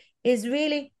 okay, is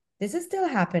really, this is still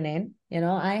happening.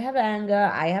 I have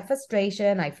anger, I have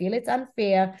frustration, I feel it's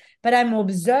unfair, but I'm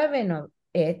observing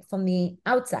it from the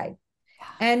outside.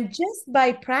 And just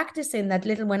by practicing that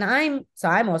little, I'm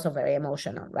also very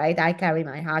emotional, right? I carry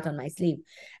my heart on my sleeve.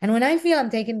 And when I feel I'm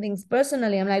taking things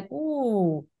personally, I'm like,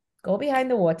 ooh, go behind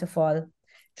the waterfall.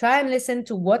 Try and listen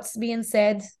to what's being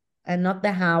said and not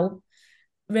the how.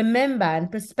 Remember,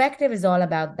 and perspective is all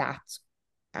about that.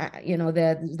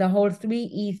 The whole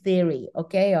 3E theory,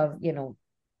 okay, of,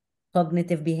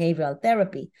 cognitive behavioral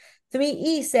therapy.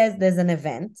 3E says there's an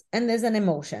event and there's an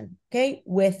emotion, okay?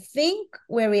 We think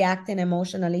we're reacting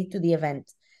emotionally to the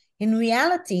event. In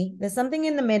reality, there's something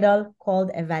in the middle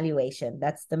called evaluation.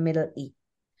 That's the middle E.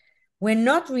 We're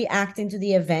not reacting to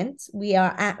the event. We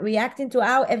are reacting to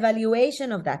our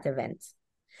evaluation of that event.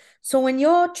 So when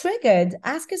you're triggered,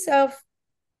 ask yourself,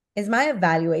 is my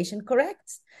evaluation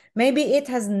correct? Maybe it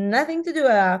has nothing to do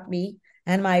with me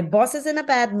and my boss is in a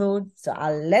bad mood, so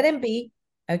I'll let him be,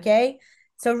 okay?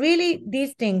 So really,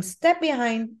 these things, step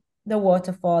behind the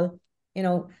waterfall,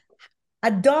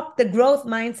 adopt the growth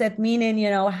mindset, meaning,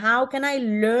 how can I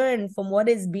learn from what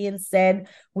is being said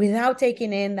without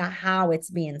taking in the how it's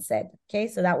being said, okay?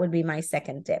 So that would be my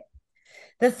second tip.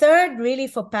 The third, really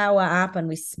for power up, and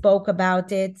we spoke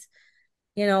about it,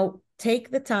 take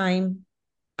the time.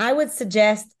 I would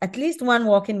suggest at least one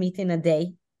walk-in meeting a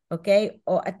day, okay?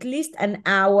 Or at least an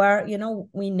hour.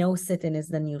 We know sitting is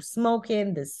the new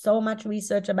smoking. There's so much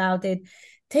research about it.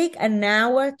 Take an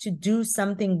hour to do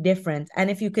something different.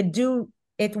 And if you could do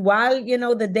it while,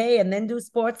 the day and then do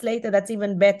sports later, that's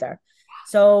even better.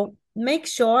 So make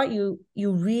sure you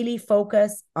really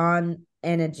focus on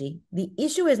energy. The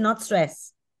issue is not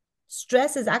stress.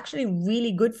 Stress is actually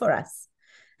really good for us.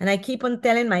 And I keep on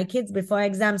telling my kids before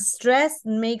exams, stress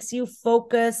makes you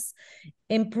focus,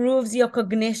 improves your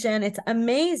cognition. It's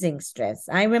amazing, stress.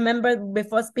 I remember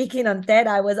before speaking on TED,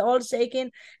 I was all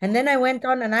shaking. And then I went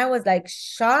on and I was like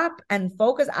sharp and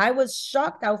focused. I was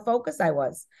shocked how focused I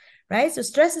was, right? So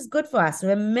stress is good for us.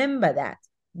 Remember that.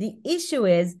 The issue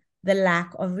is the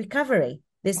lack of recovery,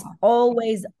 this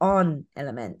always on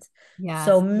element. Yes.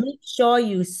 So make sure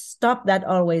you stop that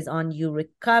always on. You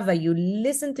recover, you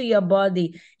listen to your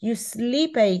body, you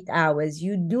sleep 8 hours,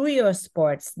 you do your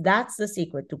sports. That's the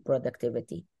secret to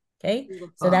productivity. Okay. So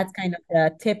Beautiful. that's kind of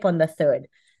the tip on the third.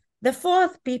 The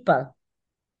fourth, people.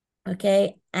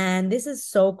 Okay. And this is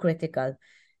so critical.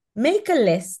 Make a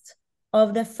list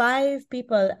of the 5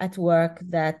 people at work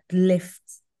that lift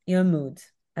your mood.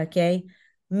 Okay.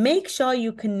 Make sure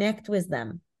you connect with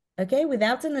them. Okay.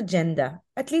 Without an agenda,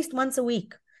 at least once a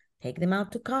week. Take them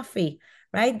out to coffee,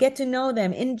 right? Get to know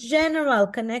them. In general,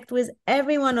 connect with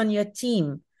everyone on your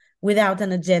team without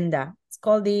an agenda. It's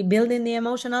called the building the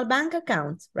emotional bank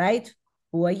account, right?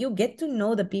 Where you get to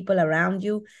know the people around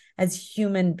you as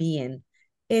human being.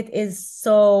 It is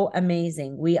so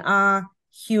amazing. We are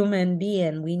human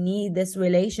being. We need these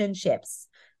relationships.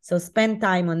 So spend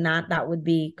time on that. That would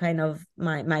be kind of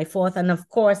my fourth. And of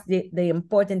course, the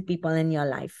important people in your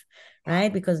life,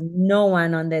 right? Because no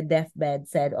one on their deathbed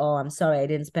said, oh, I'm sorry, I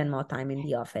didn't spend more time in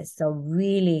the office. So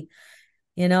really,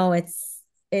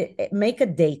 make a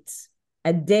date.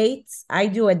 A date. I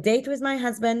do a date with my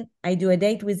husband. I do a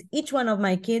date with each one of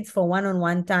my kids for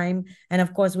one-on-one time. And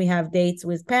of course, we have dates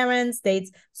with parents, dates.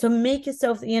 So make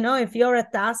yourself, if you're a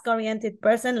task-oriented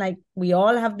person, like we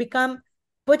all have become,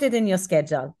 put it in your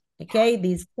schedule. Okay.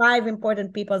 These 5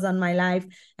 important peoples on my life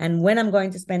and when I'm going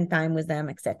to spend time with them,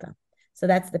 etc. So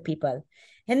that's the people.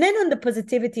 And then on the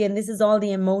positivity, and this is all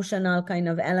the emotional kind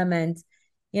of element,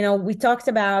 we talked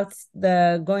about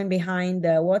the going behind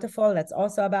the waterfall. That's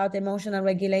also about emotional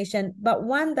regulation. But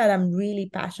one that I'm really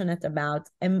passionate about,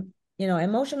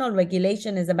 emotional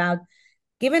regulation is about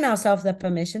giving ourselves the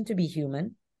permission to be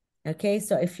human. Okay.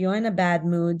 So if you're in a bad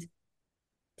mood,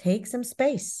 take some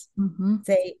space.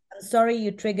 Say, I'm sorry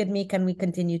you triggered me. Can we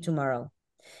continue tomorrow?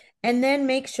 And then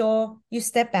make sure you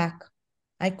step back.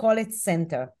 I call it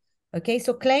center. Okay.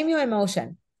 So claim your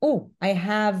emotion. Oh, I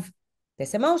have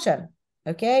this emotion.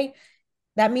 Okay.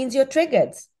 That means you're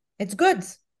triggered. It's good.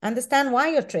 Understand why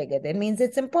you're triggered. It means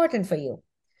it's important for you.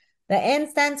 The N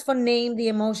stands for name the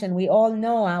emotion. We all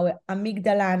know our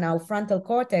amygdala and our frontal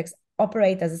cortex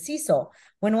operate as a seesaw.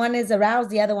 When one is aroused,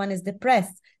 the other one is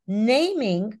depressed.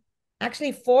 Naming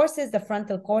actually forces the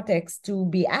frontal cortex to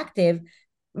be active,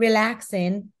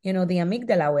 relaxing, the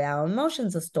amygdala where our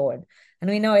emotions are stored. And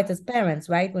we know it as parents,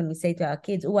 right? When we say to our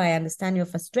kids, oh, I understand you're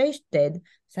frustrated,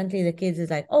 suddenly the kids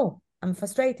is like, oh, I'm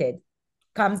frustrated,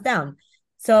 calms down.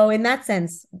 So in that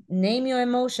sense, name your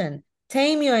emotion,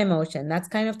 tame your emotion. That's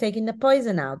kind of taking the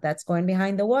poison out. That's going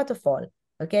behind the waterfall.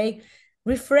 Okay.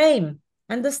 Reframe,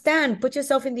 understand, put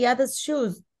yourself in the other's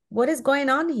shoes. What is going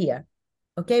on here?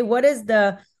 Okay. What is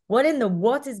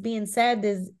being said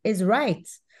is right.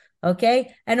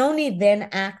 Okay. And only then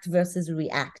act versus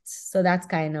react. So that's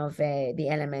kind of the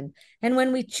element. And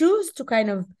when we choose to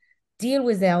kind of deal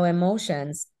with our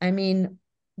emotions, I mean,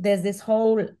 there's this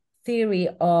whole theory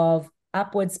of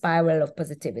upward spiral of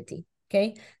positivity.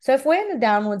 Okay. So if we're in a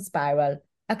downward spiral,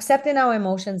 accepting our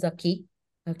emotions are key.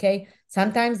 Okay.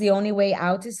 Sometimes the only way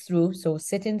out is through. So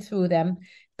sitting through them.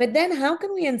 But then how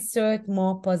can we insert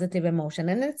more positive emotion?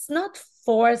 And it's not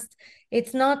forced.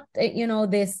 It's not,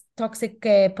 this toxic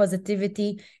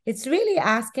positivity. It's really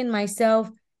asking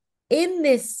myself, in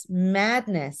this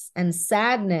madness and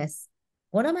sadness,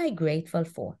 what am I grateful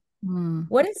for?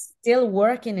 What is still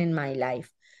working in my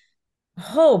life?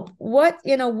 Hope. Will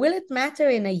it matter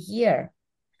in a year?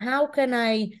 How can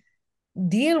I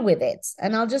deal with it?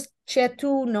 And I'll just share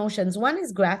 2 notions. One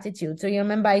is gratitude. So you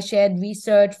remember I shared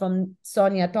research from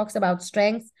Sonia talks about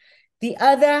strength. The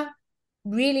other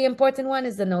really important one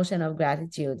is the notion of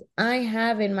gratitude. I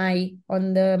have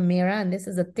on the mirror, and this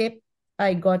is a tip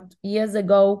I got years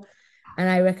ago, and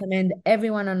I recommend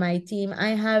everyone on my team.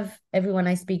 Everyone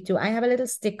I speak to, I have a little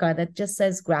sticker that just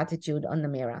says gratitude on the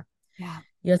mirror. Yeah.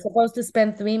 You're supposed to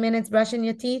spend 3 minutes brushing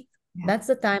your teeth. Yeah. That's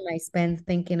the time I spend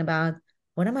thinking about,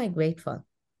 what am I grateful?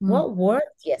 What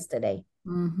worked yesterday?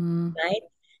 Right?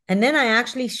 And then I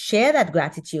actually share that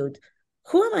gratitude.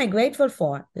 Who am I grateful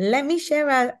for? Let me share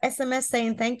a SMS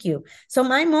saying thank you. So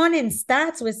my morning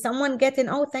starts with someone getting,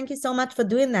 oh, thank you so much for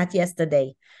doing that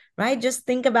yesterday. Right? Just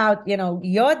think about,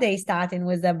 your day starting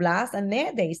with the blast and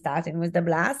their day starting with the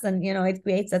blast. And, it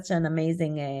creates such an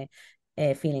amazing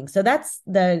feeling. So that's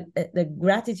the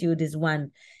gratitude is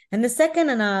one. And the second,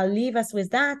 and I'll leave us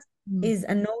with that, is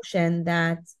a notion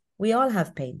that we all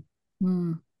have pain.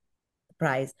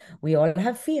 Surprise. We all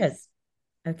have fears.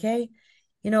 Okay.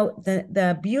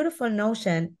 The beautiful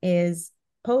notion is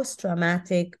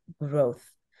post-traumatic growth.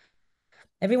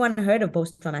 Everyone heard of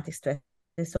post-traumatic stress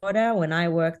disorder? When I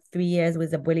worked 3 years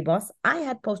with a bully boss, I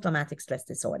had post-traumatic stress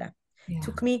disorder. Yeah. It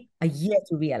took me a year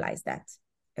to realize that.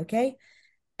 Okay.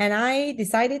 And I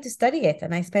decided to study it.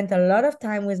 And I spent a lot of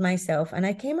time with myself. And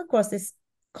I came across this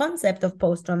concept of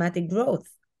post-traumatic growth.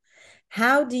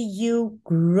 how do you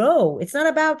grow? It's not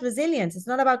about resilience. It's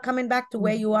not about coming back to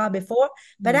where you are before,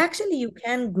 but actually you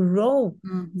can grow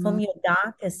from your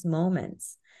darkest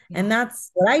moments. And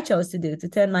that's what I chose to do, to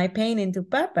turn my pain into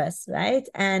purpose, right?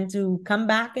 And to come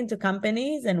back into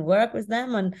companies and work with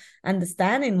them on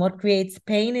understanding what creates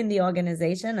pain in the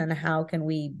organization and how can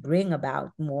we bring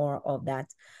about more of that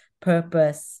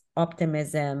purpose,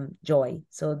 optimism, joy.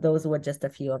 So those were just a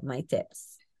few of my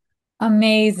tips.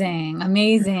 Amazing,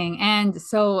 amazing. And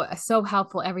so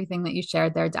helpful, everything that you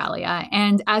shared there, Dalia.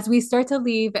 And as we start to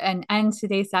leave and end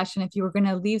today's session, if you were going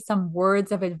to leave some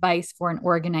words of advice for an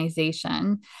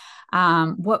organization,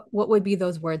 what would be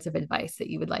those words of advice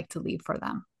that you would like to leave for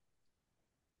them?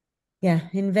 Yeah,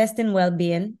 invest in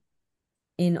well-being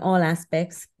in all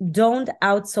aspects. Don't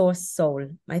outsource soul.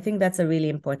 I think that's a really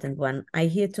important one. I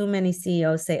hear too many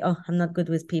CEOs say, "Oh, I'm not good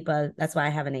with people. That's why I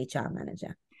have an HR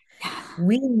manager."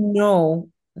 We know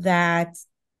that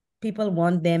people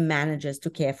want their managers to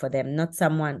care for them, not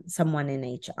someone in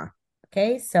HR.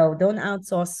 Okay, so don't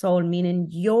outsource soul, meaning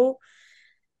you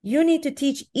need to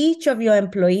teach each of your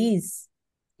employees,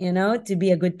 to be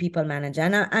a good people manager.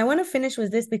 And I want to finish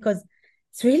with this because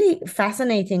it's really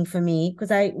fascinating for me,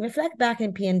 because I reflect back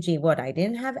in P&G. What, I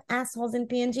didn't have assholes in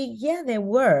P&G? Yeah, there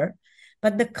were,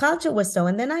 but the culture was so.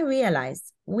 And then I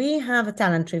realized we have a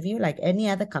talent review like any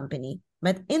other company,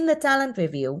 but in the talent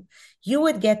review, you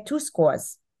would get 2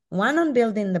 scores: one on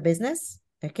building the business,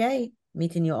 okay,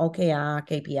 meeting your OKR,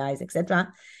 KPIs,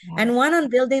 etc., and one on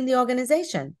building the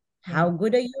organization. How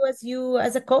good are you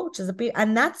as a coach,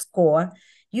 and that score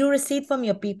you receive from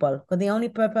your people, because the only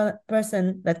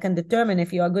person that can determine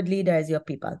if you're a good leader is your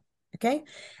people. Okay.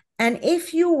 And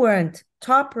if you weren't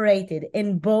top rated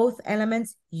in both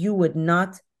elements, you would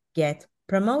not get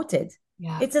promoted.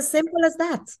 Yeah. It's as simple as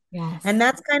that. Yes. And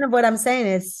that's kind of what I'm saying.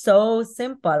 It's so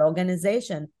simple.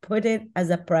 Organization, put it as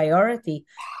a priority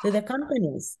to the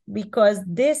companies, because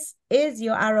this is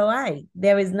your ROI.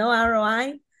 There is no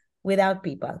ROI without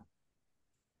people.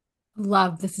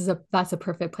 Love, that's a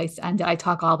perfect place to end it. I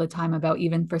talk all the time about,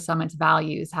 even for Summit's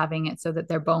values, having it so that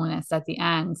they're bonus at the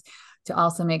end, to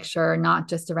also make sure not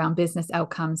just around business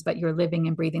outcomes, but you're living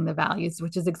and breathing the values,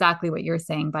 which is exactly what you're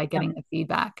saying by getting the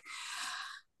feedback.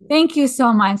 Thank you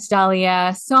so much,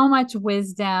 Dalia. So much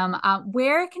wisdom.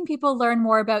 Where can people learn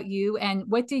more about you, and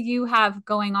what do you have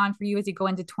going on for you as you go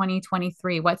into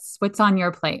 2023? What's on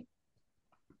your plate?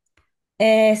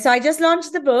 So I just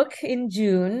launched the book in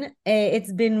June.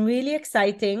 It's been really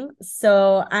exciting.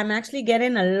 So I'm actually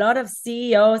getting a lot of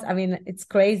CEOs. I mean, it's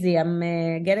crazy. I'm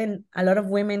getting a lot of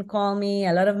women call me,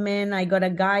 a lot of men. I got a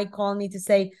guy call me to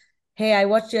say, "Hey, I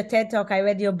watched your TED Talk. I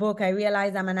read your book. I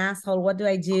realized I'm an asshole. What do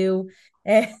I do?"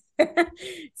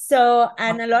 So,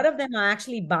 and a lot of them are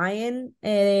actually buying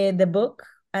the book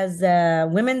as a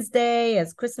Women's Day,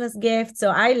 as Christmas gift. So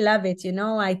I love it.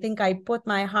 I think I put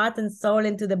my heart and soul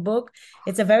into the book.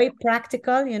 It's a very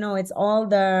practical, it's all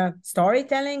the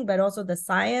storytelling, but also the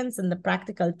science and the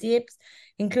practical tips,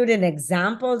 including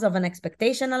examples of an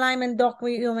expectation alignment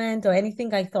document or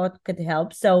anything I thought could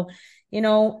help. So,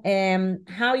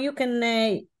 how you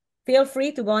can feel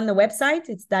free to go on the website.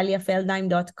 It's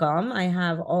daliafeldheim.com. I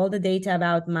have all the data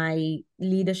about my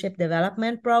leadership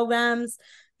development programs,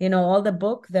 all the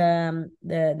book,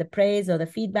 the praise or the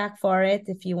feedback for it.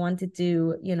 If you wanted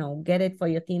to, get it for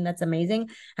your team, that's amazing.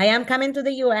 I am coming to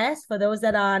the US. For those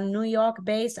that are New York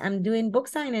based, I'm doing book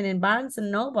signing in Barnes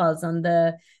and Nobles on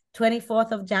the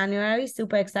 24th of January.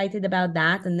 Super excited about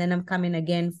that. And then I'm coming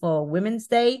again for Women's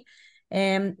Day.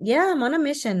 Yeah, I'm on a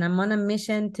mission. I'm on a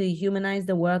mission to humanize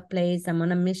the workplace. I'm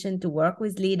on a mission to work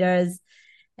with leaders,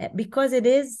 because it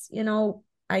is,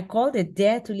 I called it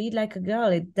Dare to Lead Like a Girl.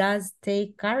 It does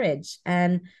take courage,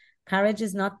 and courage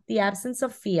is not the absence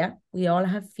of fear. We all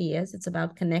have fears. It's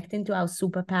about connecting to our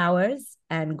superpowers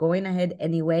and going ahead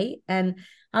anyway. And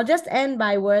I'll just end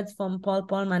by words from Paul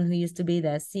Polman, who used to be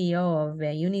the CEO of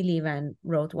Unilever and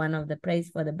wrote one of the praise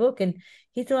for the book. And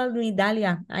he told me,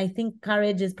 "Dalia, I think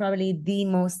courage is probably the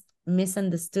most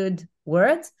misunderstood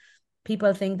word.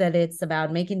 People think that it's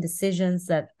about making decisions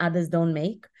that others don't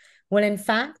make. Well, in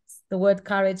fact, the word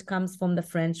courage comes from the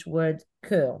French word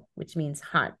cœur, which means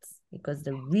heart, because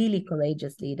the really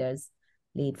courageous leaders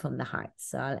lead from the heart."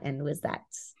 So I'll end with that.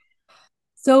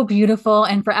 So beautiful.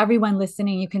 And for everyone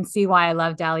listening, you can see why I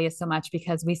love Dalia so much,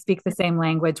 because we speak the same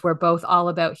language. We're both all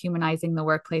about humanizing the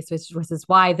workplace, which is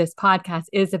why this podcast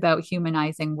is about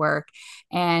humanizing work.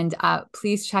 And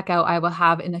please check out, I will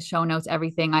have in the show notes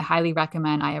everything. I highly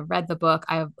recommend. I have read the book.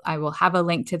 I will have a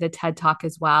link to the TED Talk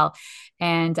as well.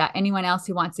 And anyone else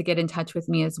who wants to get in touch with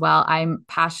me as well, I'm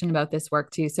passionate about this work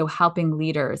too. So helping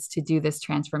leaders to do this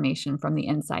transformation from the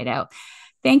inside out.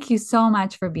 Thank you so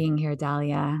much for being here,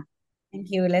 Dalia. Thank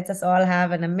you. Let us all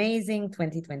have an amazing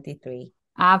 2023.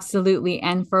 Absolutely.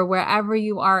 And for wherever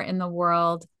you are in the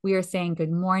world, we are saying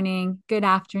good morning, good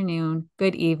afternoon,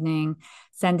 good evening,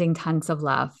 sending tons of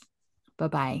love.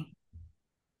 Bye-bye.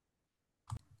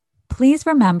 Please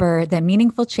remember that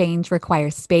meaningful change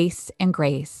requires space and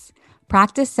grace.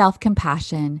 Practice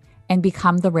self-compassion and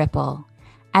become the ripple.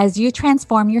 As you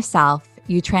transform yourself,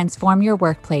 you transform your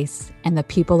workplace and the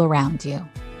people around you.